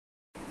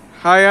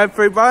Hey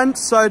everyone,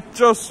 so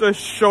just a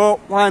short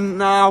one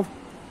now.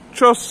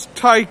 Just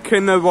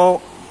taking a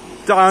walk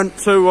down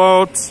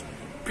towards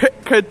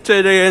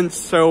Piccadilly and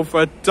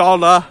Silver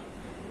Dollar.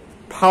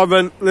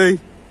 Apparently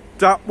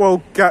that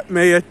will get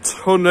me a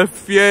ton of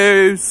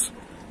views.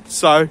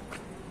 So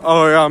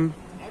I am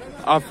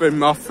having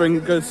my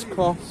fingers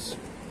crossed.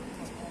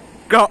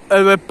 Got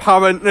to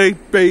apparently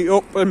be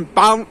up and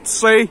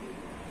bouncy.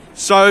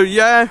 So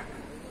yeah,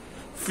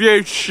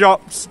 few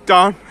shops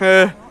down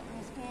here.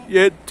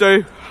 You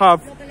do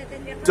have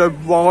the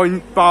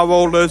wine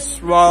barrel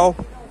as well.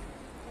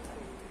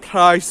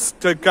 Place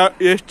to get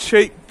your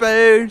cheap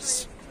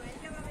booze.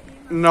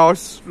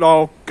 Nice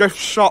little gift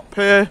shop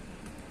here.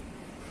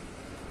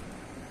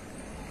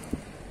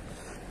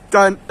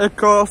 Then of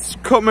course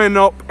coming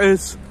up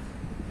is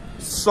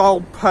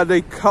marriaonos.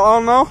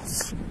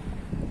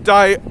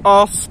 They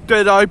are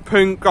still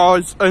open,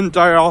 guys, and they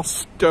are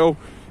still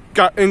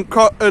getting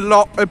quite a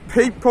lot of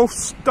people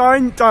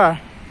staying there.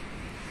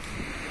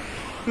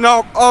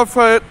 Now, I've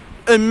heard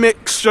a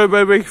mixture of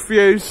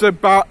reviews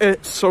about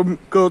it, some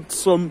good,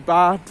 some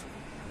bad.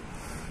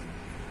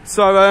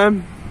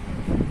 So,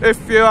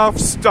 if you have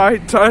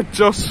stayed there,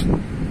 just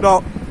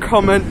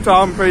comment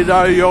down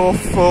below your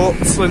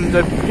thoughts and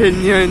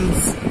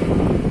opinions.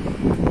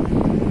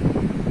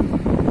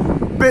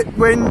 Bit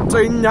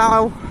windy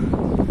now.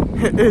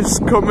 It is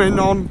coming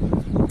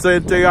on to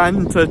the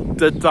end of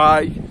the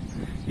day.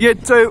 You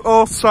do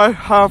also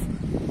have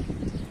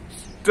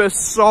the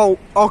Salt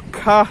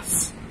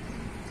Ocas.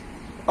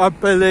 I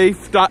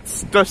believe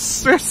that's the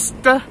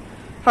sister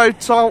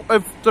hotel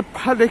of the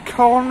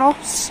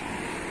Marriaonos,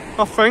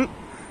 I think.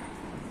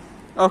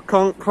 I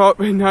can't quite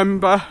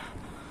remember.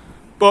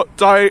 But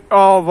they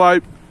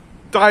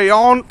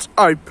aren't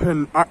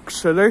open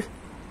actually.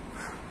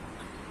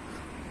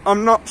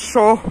 I'm not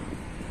sure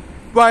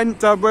when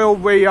they will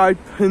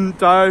reopen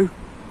though.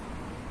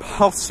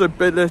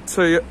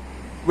 Possibility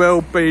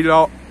will be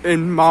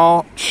in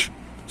March,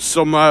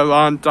 somewhere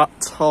around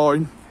that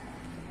time.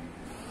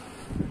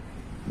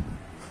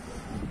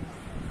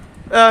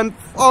 And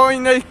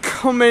finally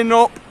coming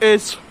up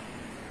is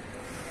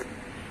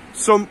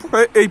some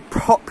pretty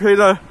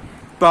popular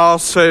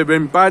bars here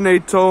in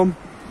Benidorm.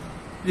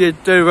 You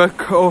do of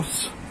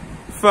course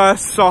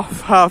first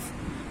off have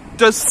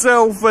the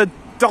Silver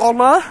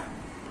Dollar.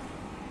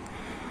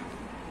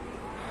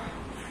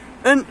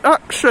 And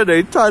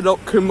actually they're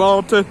looking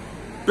rather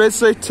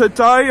busy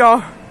today.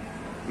 I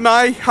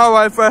may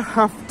however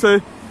have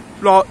to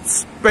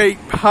speak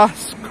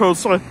past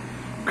because I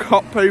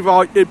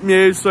copyrighted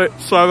music,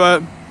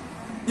 so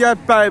yeah,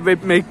 bear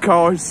with me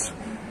guys.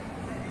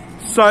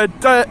 So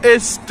there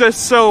is the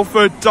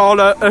Silver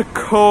Dollar, of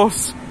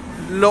course,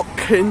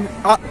 looking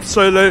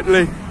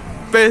absolutely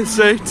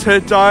busy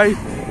today.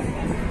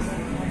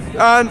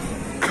 And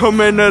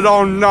coming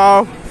along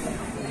now,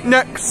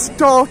 next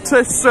door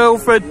to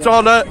Silver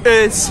Dollar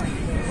is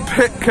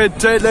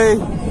Piccadilly,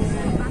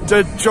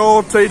 the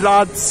Geordie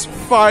lads'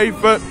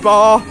 favourite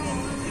bar.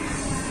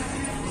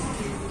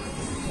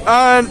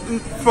 And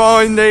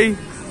finally,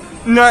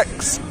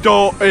 next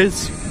door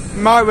is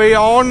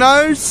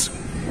marriaonos.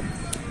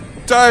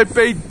 They'll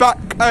be back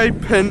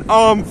open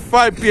on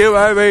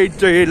February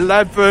the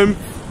 11th.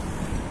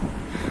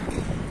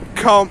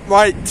 Can't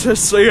wait to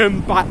see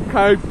them back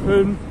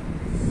open.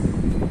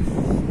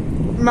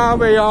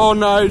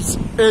 Marriaonos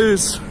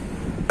is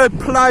a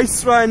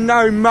place where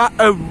no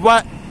matter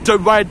what the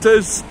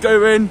weather's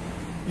doing,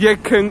 you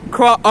can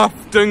quite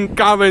often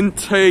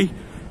guarantee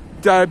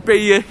there'll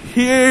be a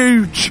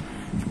huge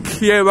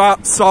queue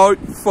outside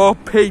for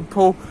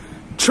people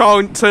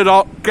trying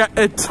to get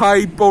a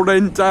table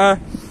in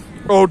there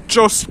or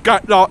just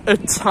get a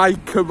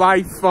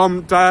takeaway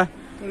from there.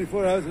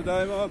 24 hours a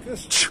day,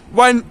 Marcus?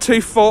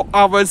 24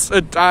 hours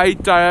a day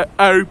they're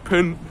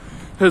open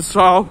as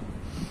well.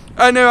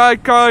 Anyway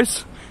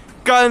guys,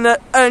 gonna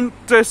end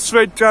this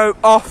video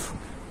off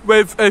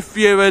with a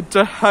view of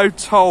the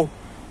hotel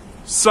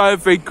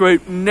survey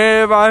group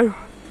Nero,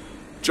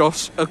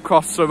 just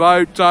across the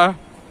road there.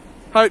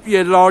 Hope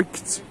you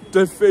liked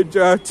the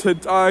video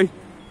today.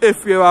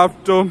 If you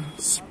have done,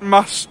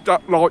 smash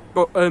that like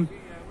button,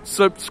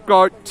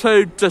 subscribe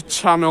to the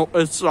channel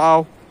as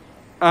well,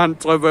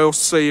 and I will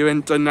see you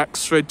in the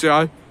next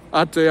video.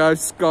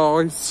 Adios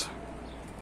guys.